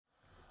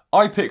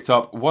I picked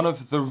up one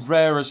of the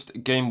rarest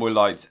GameBoy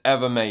Lights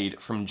ever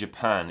made from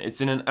Japan. It's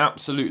in an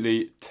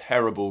absolutely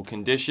terrible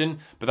condition,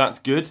 but that's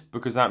good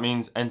because that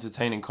means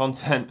entertaining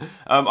content.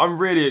 I'm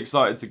really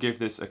excited to give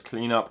this a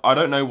clean up. I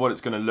don't know what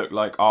it's going to look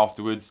like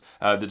afterwards.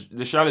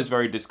 The shell is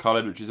very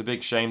discolored, which is a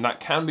big shame.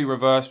 That can be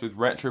reversed with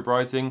retro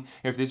brighting.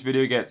 If this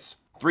video gets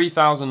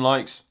 3,000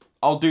 likes,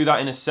 I'll do that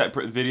in a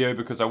separate video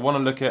because I want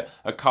to look at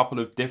a couple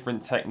of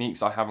different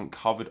techniques I haven't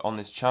covered on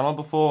this channel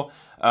before.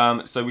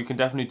 So we can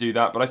definitely do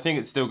that, but I think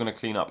it's still going to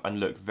clean up and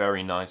look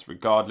very nice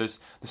regardless.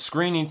 The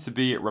screen needs to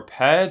be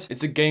repaired.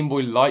 It's a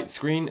GameBoy Light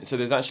screen, so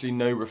there's actually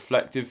no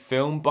reflective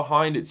film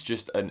behind. It's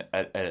just an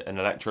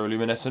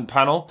electroluminescent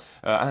panel,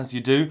 as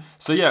you do.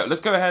 So yeah,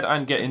 let's go ahead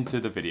and get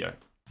into the video.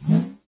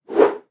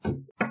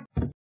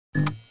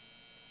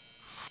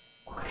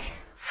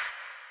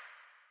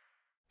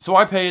 So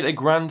I paid a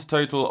grand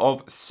total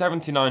of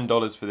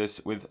 $79 for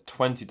this with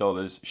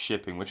 $20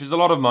 shipping, which is a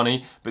lot of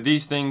money, but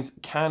these things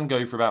can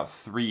go for about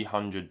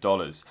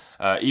 $300,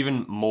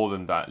 even more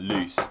than that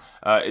loose.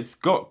 It's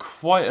got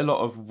quite a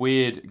lot of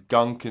weird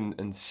gunk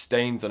and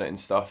stains on it and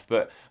stuff,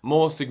 but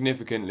more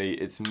significantly,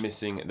 it's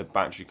missing the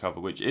battery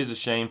cover, which is a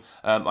shame.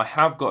 I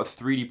have got a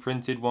 3D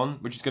printed one,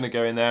 which is going to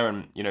go in there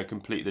and, you know,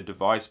 complete the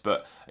device,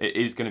 but it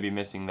is going to be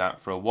missing that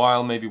for a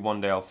while. Maybe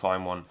one day I'll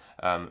find one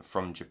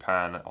from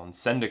Japan on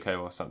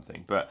Sendico or something.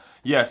 But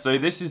yeah, so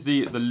this is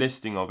the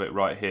listing of it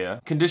right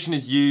here. Condition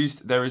is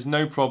used. There is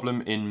no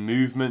problem in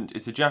movement.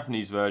 It's a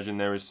Japanese version.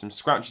 There is some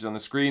scratches on the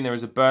screen. There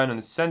is a burn in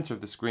the center of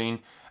the screen,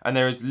 and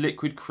there is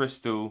liquid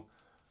crystal.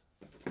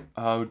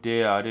 Oh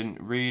dear, I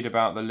didn't read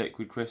about the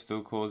liquid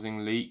crystal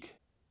causing leak.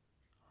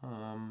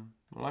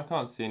 Well, I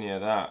can't see any of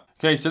that.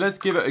 Okay, so let's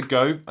give it a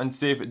go and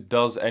see if it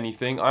does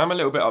anything. I am a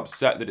little bit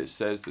upset that it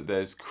says that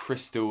there's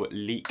crystal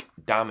leak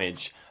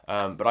damage,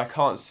 but I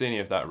can't see any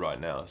of that right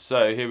now.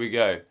 So here we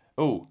go.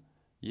 Oh,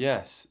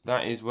 yes,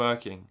 that is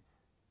working.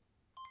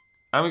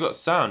 And we got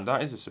sound.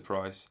 That is a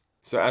surprise.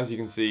 So as you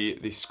can see,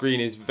 the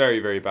screen is very,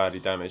 very badly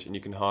damaged, and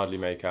you can hardly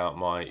make out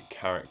my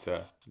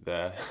character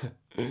there.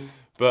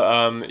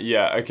 But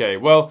yeah, okay,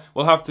 well,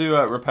 we'll have to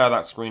repair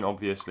that screen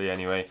obviously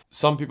anyway.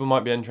 Some people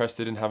might be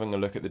interested in having a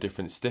look at the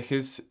different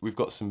stickers. We've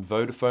got some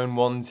Vodafone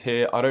ones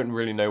here. I don't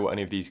really know what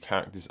any of these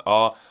characters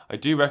are. I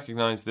do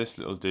recognize this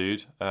little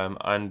dude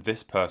and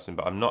this person,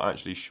 but I'm not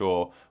actually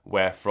sure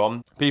where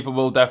from. People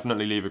will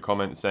definitely leave a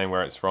comment saying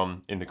where it's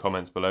from in the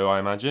comments below, I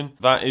imagine.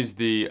 That is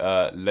the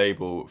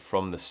label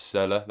from the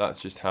seller. That's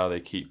just how they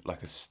keep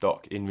like a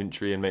stock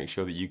inventory and make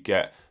sure that you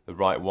get the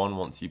right one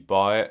once you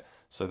buy it.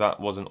 So that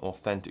wasn't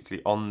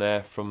authentically on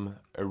there from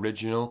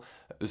original.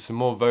 There's some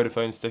more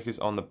Vodafone stickers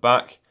on the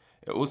back.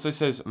 It also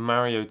says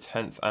Mario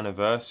 10th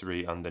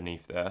anniversary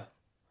underneath there,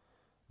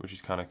 which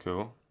is kind of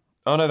cool.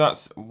 Oh no,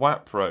 that's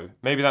Wapro.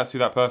 Maybe that's who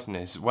that person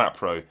is,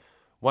 Wapro.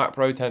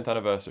 Wapro 10th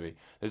anniversary.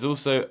 There's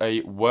also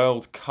a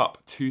World Cup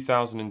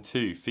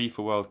 2002 FIFA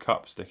World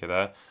Cup sticker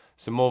there.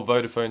 Some more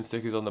Vodafone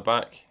stickers on the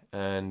back,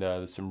 and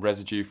there's some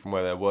residue from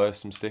where there were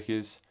some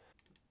stickers.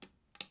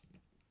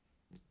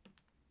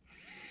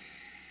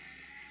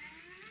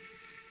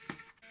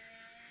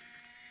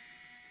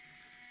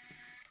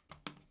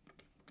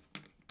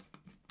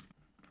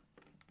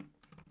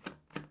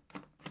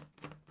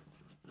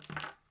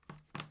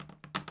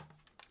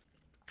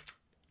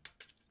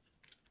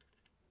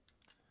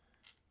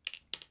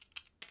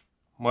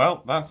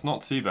 Well, that's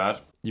not too bad.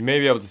 You may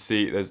be able to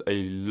see there's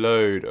a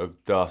load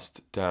of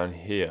dust down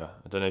here.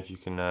 I don't know if you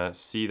can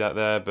see that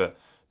there, but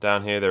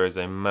down here there is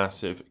a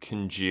massive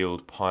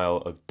congealed pile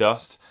of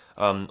dust.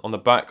 On the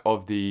back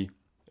of the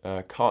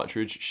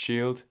cartridge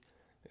shield,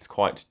 it's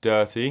quite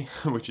dirty,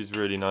 which is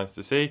really nice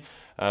to see.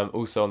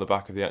 Also on the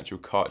back of the actual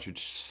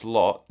cartridge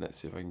slot, let's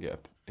see if I can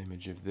get an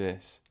image of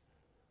this.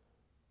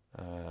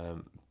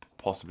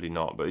 Possibly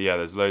not, but yeah,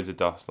 there's loads of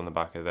dust on the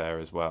back of there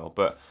as well.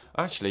 But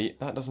actually,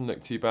 that doesn't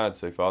look too bad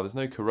so far. There's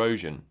no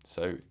corrosion,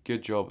 so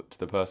good job to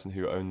the person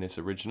who owned this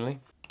originally.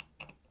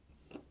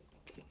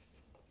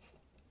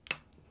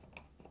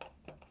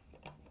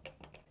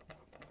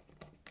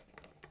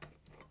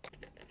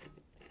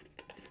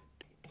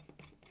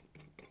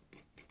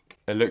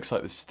 It looks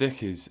like the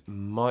stickers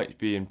might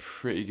be in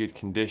pretty good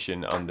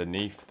condition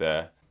underneath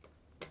there.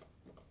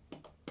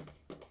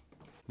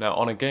 Now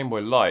on a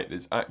GameBoy Light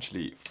there's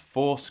actually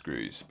 4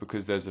 screws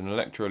because there's an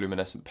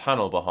electroluminescent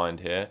panel behind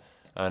here,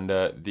 and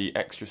the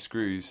extra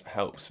screws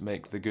helps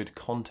make the good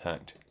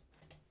contact.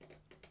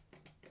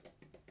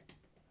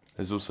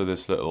 There's also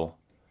this little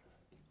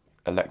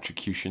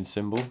electrocution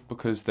symbol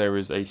because there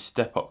is a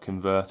step-up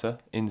converter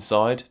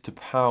inside to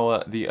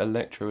power the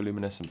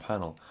electroluminescent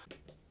panel.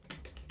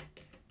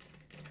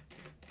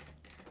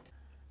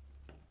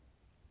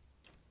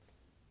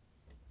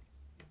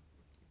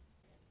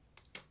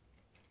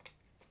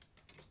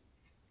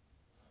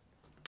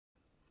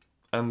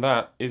 And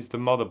that is the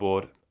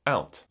motherboard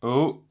out.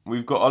 Oh,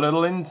 we've got a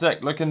little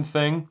insect looking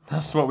thing.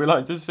 That's what we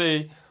like to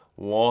see.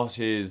 What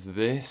is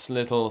this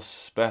little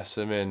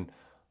specimen?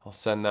 I'll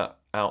send that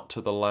out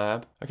to the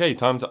lab. Okay,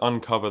 time to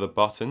uncover the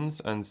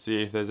buttons and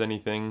see if there's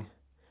anything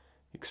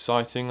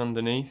exciting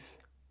underneath.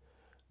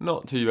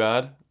 Not too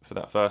bad for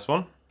that first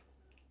one.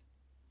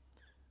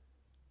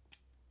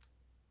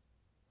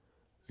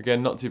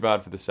 Again, not too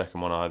bad for the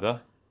second one either.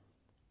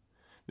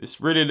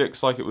 This really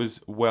looks like it was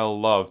well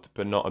loved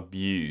but not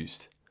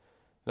abused.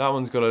 That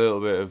one's got a little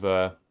bit of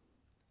a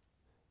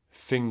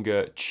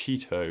finger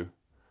Cheeto,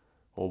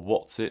 or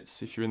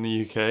Whatsits if you're in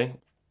the UK.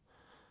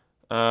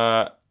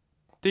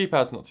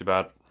 D-pad's not too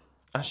bad.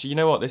 Actually, you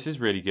know what? This is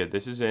really good.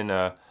 This is in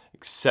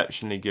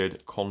exceptionally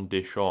good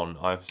condition.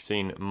 I've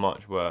seen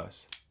much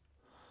worse.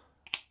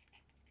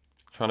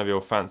 Trying to be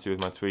all fancy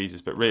with my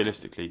tweezers, but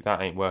realistically,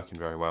 that ain't working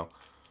very well.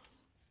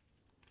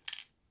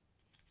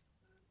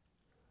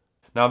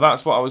 Now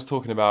that's what I was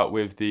talking about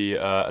with the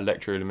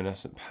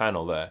electroluminescent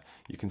panel there.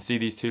 You can see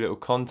these two little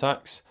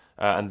contacts,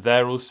 and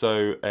they're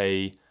also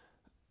a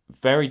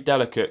very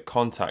delicate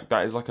contact.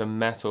 That is like a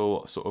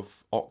metal sort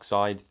of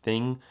oxide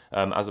thing,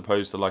 as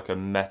opposed to like a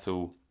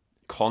metal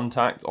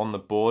contact on the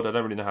board. I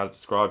don't really know how to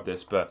describe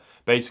this, but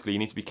basically you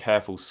need to be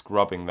careful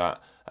scrubbing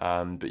that.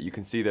 But you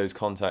can see those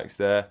contacts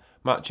there,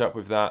 match up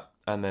with that,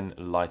 and then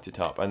light it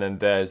up. And then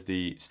there's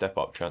the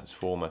step-up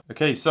transformer.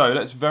 Okay, so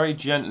let's very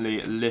gently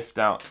lift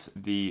out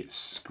the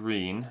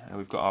screen. And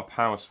we've got our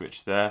power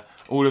switch there.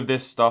 All of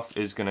this stuff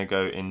is going to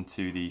go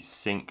into the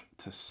sink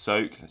to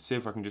soak. Let's see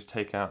if I can just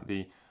take out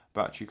the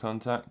battery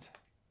contact,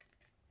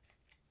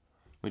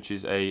 which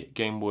is a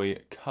Game Boy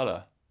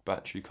Color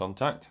battery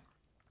contact.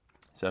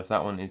 So if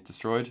that one is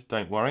destroyed,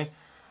 don't worry.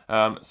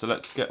 So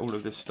let's get all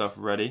of this stuff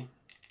ready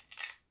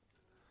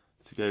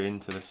to go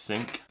into the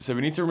sink. So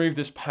we need to remove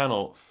this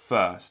panel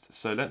first.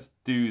 So let's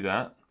do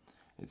that.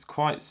 It's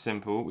quite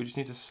simple. We just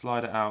need to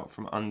slide it out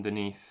from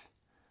underneath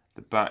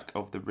the back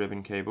of the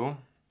ribbon cable.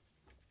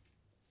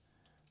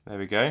 There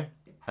we go.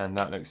 And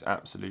that looks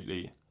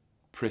absolutely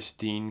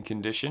pristine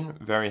condition.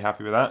 Very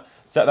happy with that.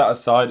 Set that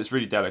aside. It's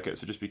really delicate,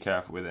 so just be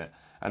careful with it.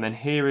 And then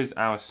here is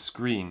our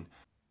screen.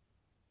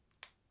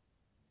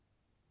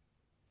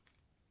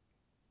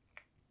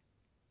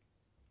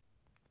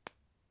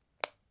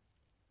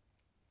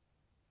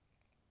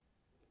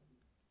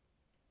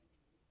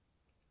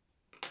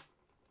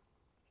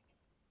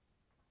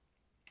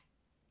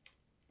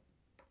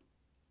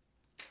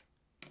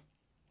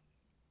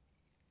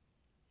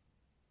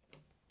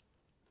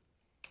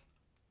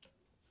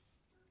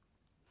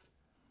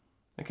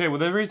 Okay, well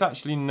there is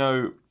actually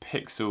no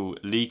pixel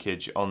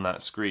leakage on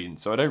that screen,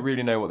 so I don't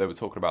really know what they were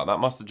talking about. That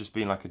must have just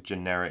been like a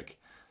generic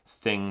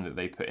thing that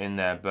they put in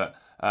there, but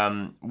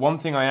one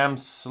thing I am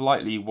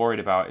slightly worried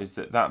about is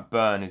that that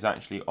burn is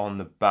actually on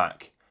the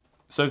back.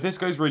 So if this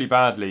goes really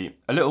badly,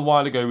 a little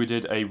while ago we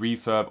did a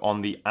refurb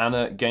on the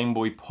Anna Game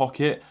Boy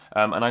Pocket,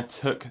 and I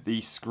took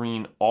the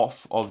screen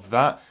off of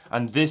that,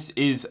 and this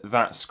is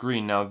that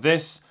screen. Now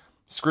this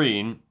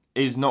screen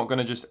is not going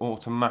to just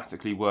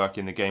automatically work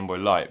in the Game Boy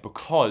Light,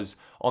 because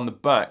on the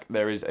back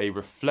there is a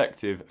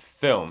reflective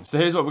film. So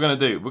here's what we're going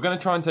to do. We're going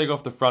to try and take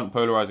off the front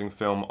polarizing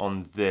film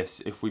on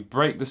this. If we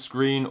break the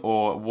screen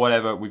or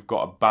whatever, we've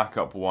got a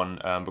backup one,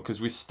 because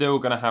we're still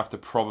going to have to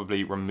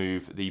probably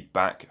remove the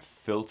back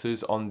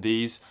filters on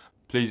these.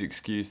 Please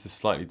excuse the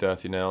slightly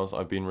dirty nails.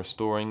 I've been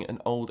restoring an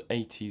old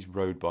 80s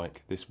road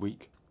bike this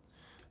week.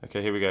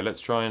 Okay, here we go.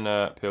 Let's try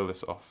and peel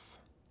this off.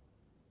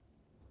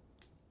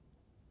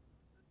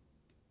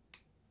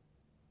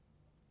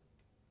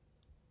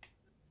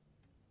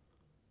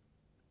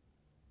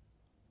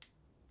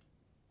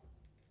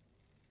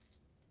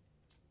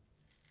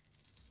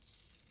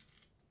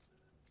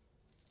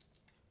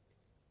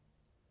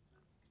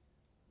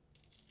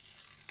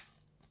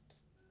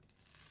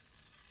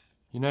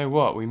 You know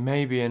what? We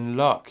may be in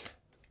luck.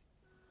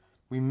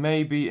 We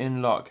may be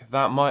in luck.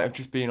 That might have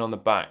just been on the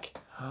back.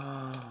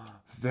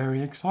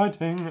 Very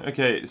exciting.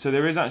 Okay, so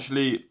there is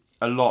actually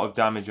a lot of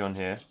damage on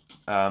here.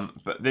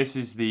 But this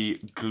is the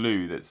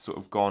glue that's sort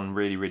of gone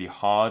really, really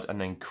hard and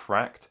then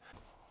cracked.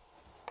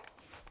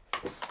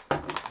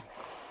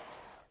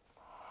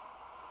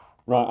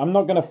 Right, I'm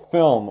not going to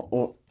film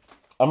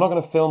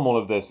all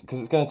of this because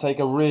it's going to take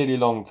a really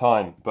long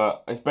time,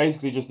 but it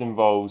basically just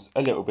involves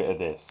a little bit of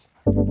this.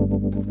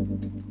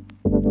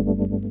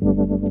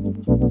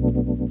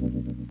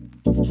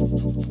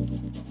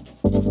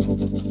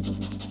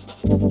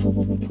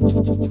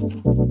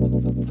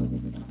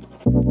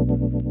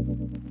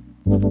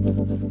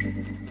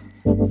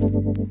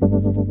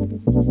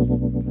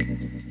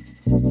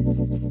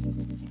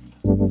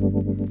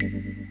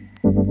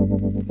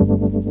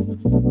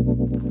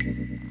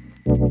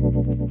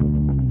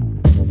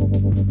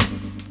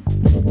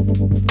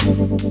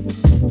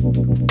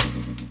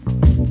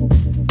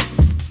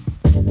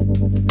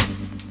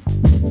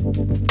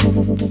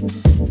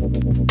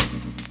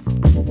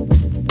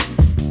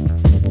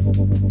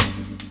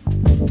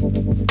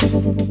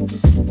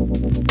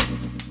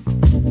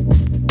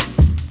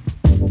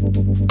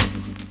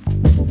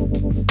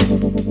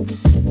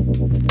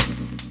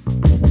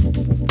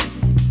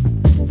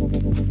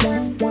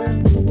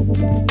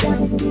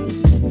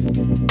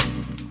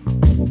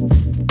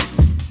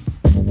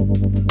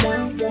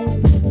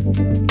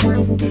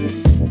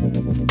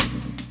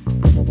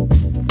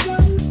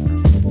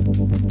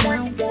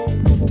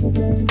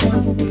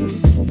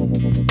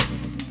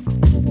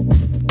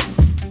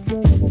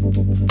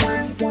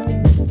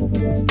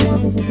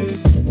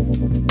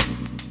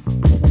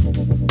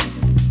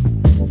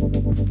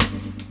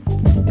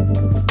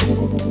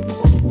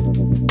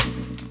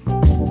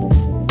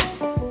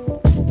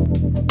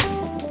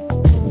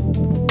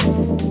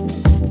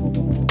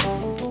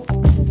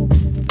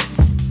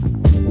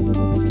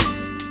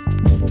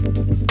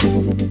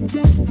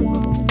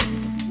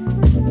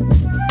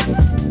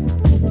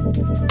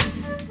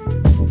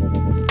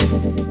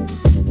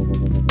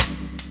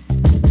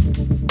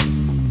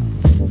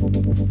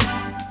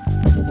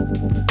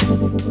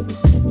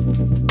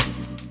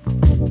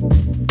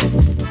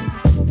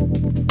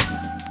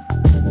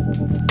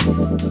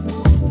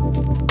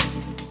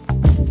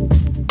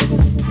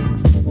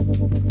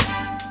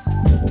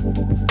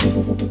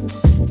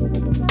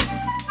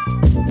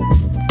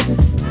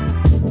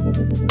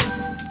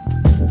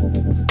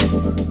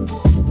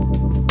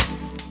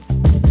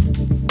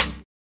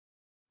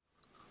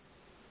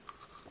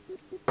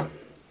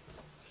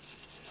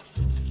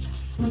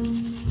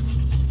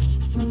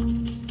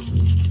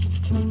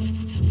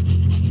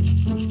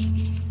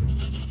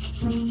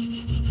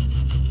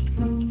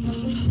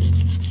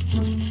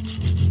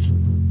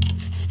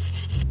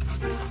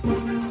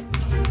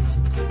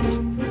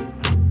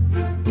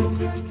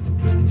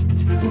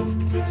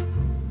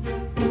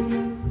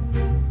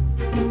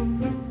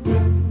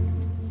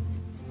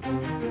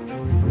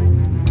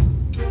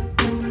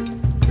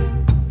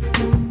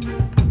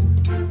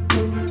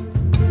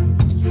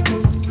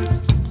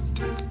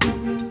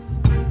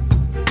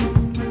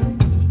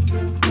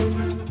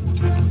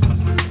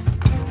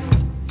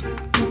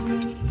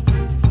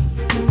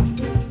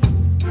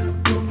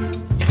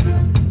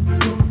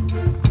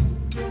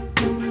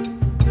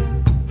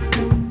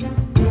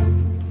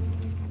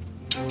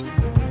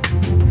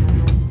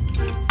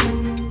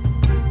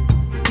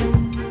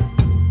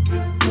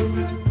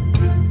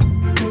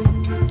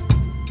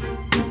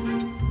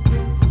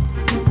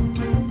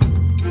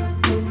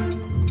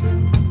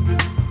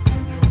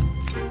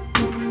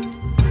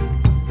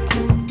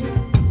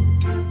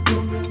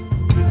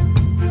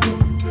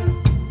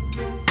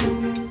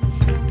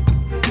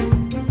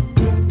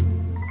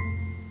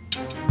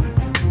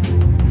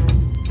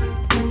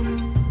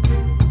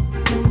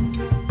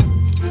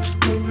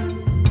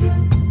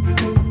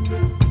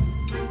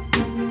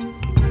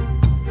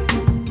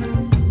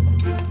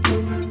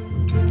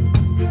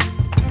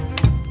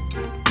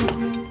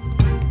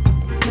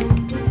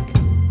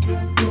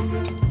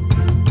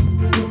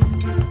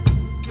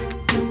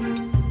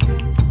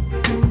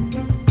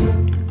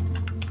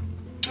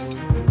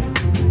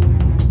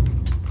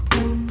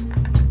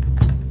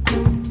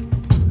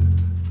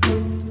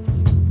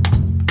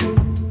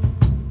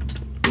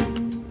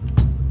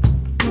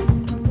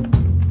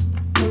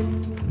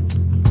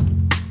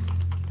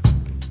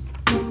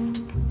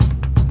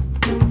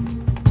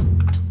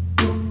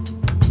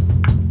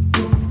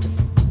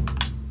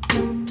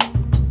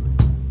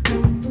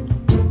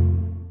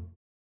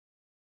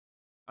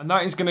 And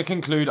that is going to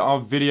conclude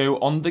our video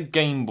on the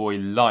Game Boy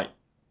Light.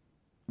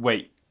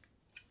 Wait.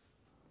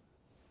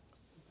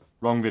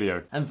 Wrong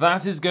video. And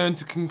that is going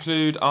to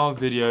conclude our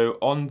video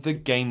on the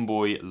Game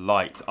Boy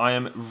Light. I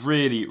am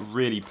really,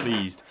 really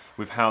pleased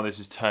with how this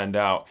has turned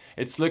out.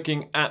 It's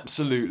looking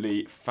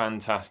absolutely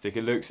fantastic.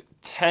 It looks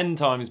 10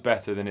 times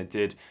better than it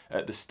did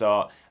at the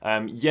start.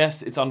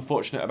 Yes, it's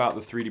unfortunate about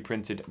the 3D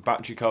printed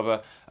battery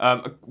cover.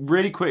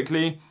 Really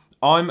quickly,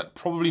 I'm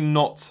probably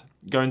not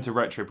going to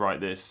retrobrite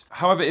this.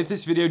 However, if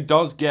this video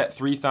does get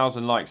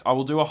 3,000 likes, I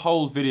will do a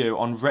whole video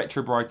on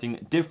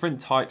retrobriting different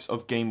types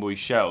of Game Boy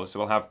shells. So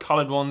we'll have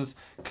colored ones,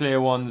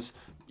 clear ones,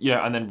 you know,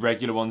 and then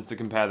regular ones to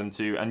compare them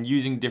to, and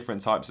using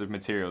different types of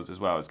materials as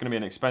well. It's going to be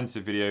an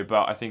expensive video,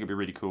 but I think it'll be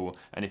really cool.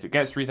 And if it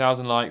gets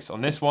 3,000 likes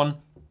on this one,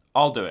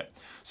 I'll do it.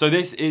 So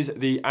this is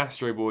the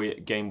Astro Boy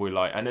Game Boy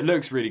Light, and it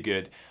looks really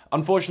good.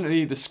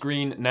 Unfortunately, the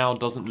screen now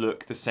doesn't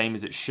look the same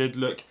as it should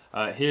look.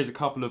 Here's a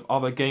couple of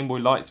other Game Boy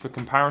Lights for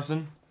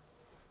comparison.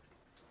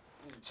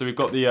 So we've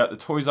got the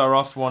Toys R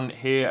Us one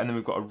here, and then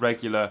we've got a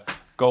regular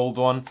gold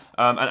one.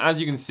 And as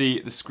you can see,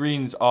 the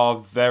screens are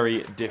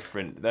very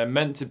different. They're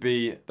meant to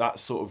be that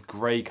sort of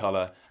grey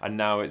colour, and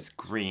now it's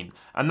green.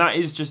 And that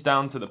is just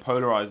down to the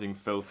polarizing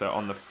filter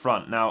on the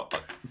front. Now,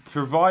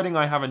 providing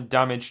I haven't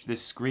damaged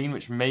this screen,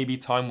 which maybe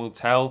time will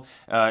tell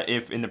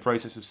if in the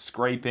process of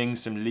scraping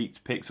some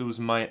leaked pixels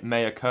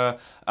may occur.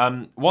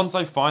 Once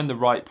I find the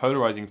right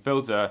polarizing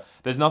filter,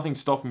 there's nothing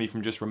stopping me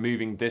from just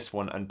removing this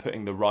one and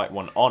putting the right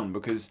one on,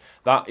 because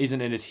that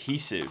isn't an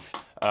adhesive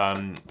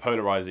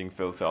polarizing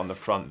filter on the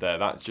front there.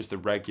 That's just a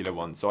regular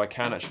one, so I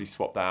can actually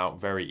swap that out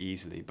very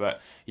easily.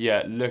 But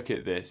yeah, look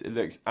at this. It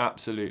looks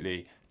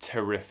absolutely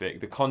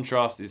terrific. The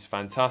contrast is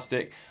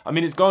fantastic. I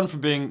mean, it's gone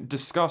from being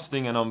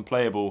disgusting and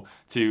unplayable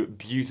to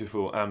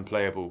beautiful and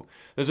playable.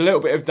 There's a little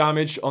bit of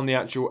damage on the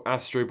actual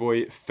Astro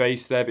Boy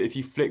face there, but if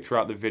you flick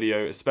throughout the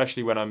video,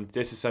 especially when I'm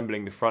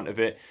disassembling the front of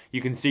it,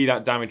 you can see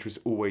that damage was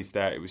always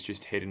there. It was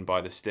just hidden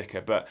by the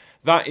sticker, but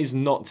that is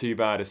not too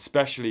bad,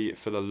 especially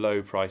for the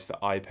low price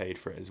that I paid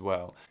for it as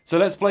well. So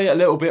let's play a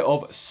little bit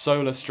of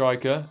Solar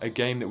Striker, a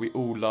game that we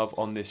all love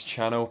on this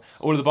channel.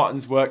 All of the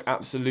buttons work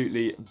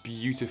absolutely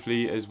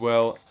beautifully as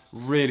well.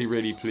 Really,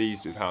 really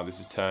pleased with how this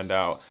has turned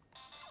out.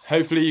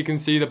 Hopefully you can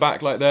see the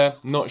backlight there.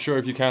 Not sure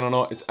if you can or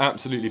not. It's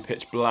absolutely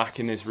pitch black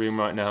in this room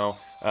right now.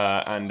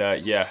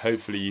 Yeah,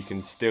 hopefully you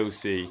can still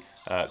see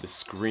the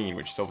screen,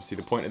 which is obviously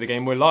the point of the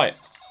Game Boy Light.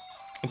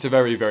 It's a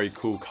very, very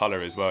cool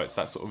colour as well. It's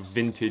that sort of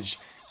vintage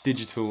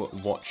digital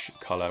watch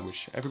colour,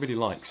 which everybody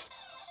likes.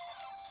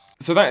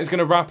 So that is going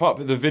to wrap up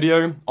the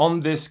video on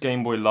this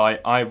Game Boy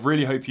Light. I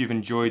really hope you've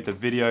enjoyed the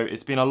video.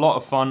 It's been a lot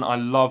of fun. I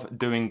love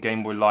doing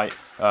Game Boy Light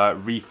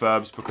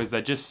refurbs because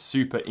they're just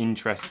super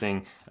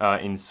interesting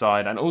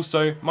inside, and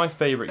also my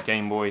favorite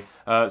Game Boy.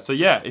 So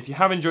yeah, if you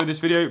have enjoyed this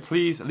video,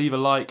 please leave a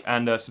like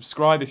and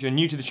subscribe if you're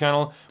new to the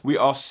channel. We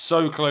are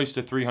so close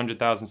to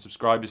 300,000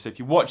 subscribers, so if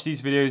you watch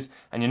these videos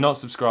and you're not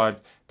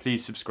subscribed,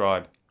 please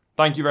subscribe.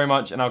 Thank you very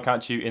much, and I'll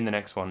catch you in the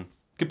next one.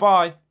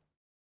 Goodbye!